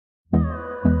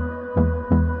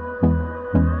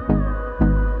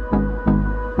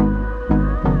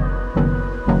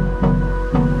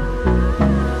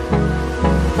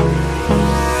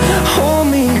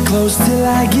close till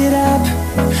I get up.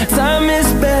 Time is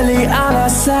barely on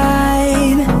our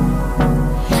side.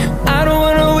 I don't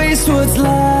wanna waste what's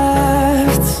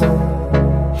left.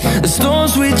 The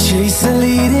storms we chase are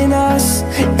leading us,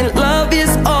 and love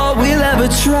is all we'll ever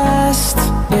trust.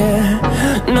 Yeah,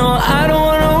 no, I don't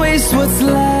wanna waste what's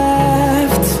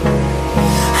left.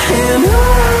 And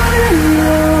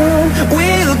on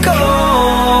we'll go,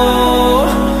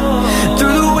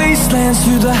 through the wastelands,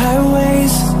 through the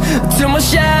highways, till my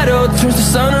shadow turns to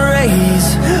sun rays.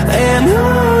 And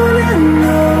on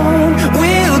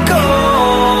we'll go,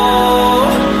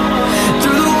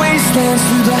 through the wastelands,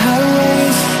 through the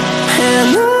highways,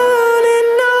 and on we'll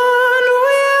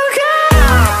go.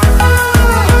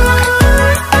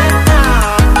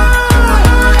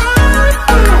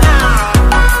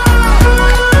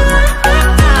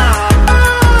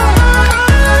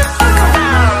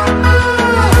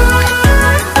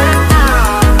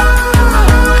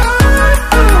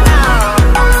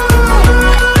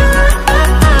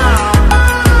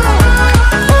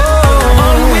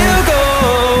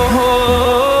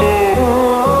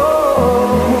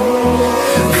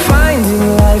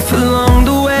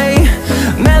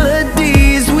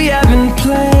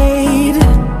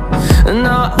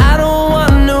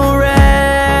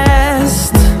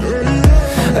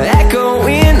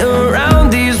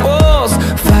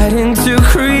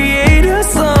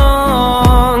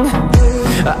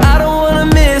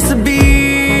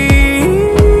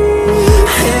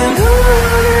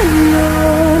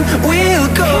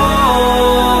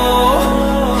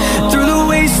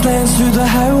 Through the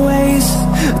highways,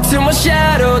 till my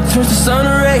shadow turns to sun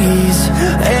rays.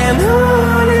 And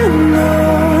on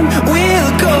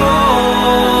we'll go,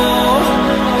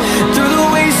 through the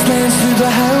wastelands, through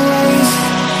the highways,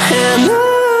 and on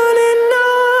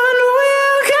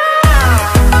we'll go.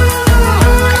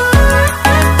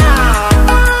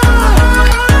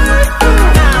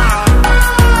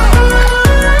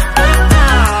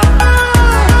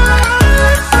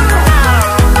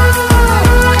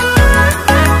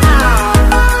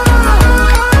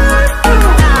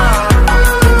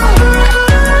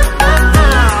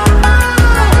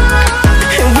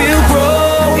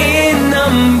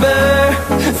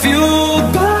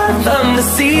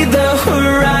 See the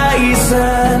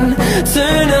horizon,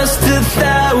 turn us to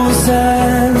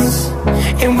thousands,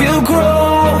 and we'll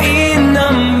grow in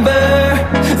number,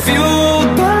 fueled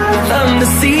by them to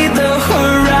see the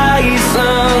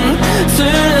horizon,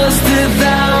 turn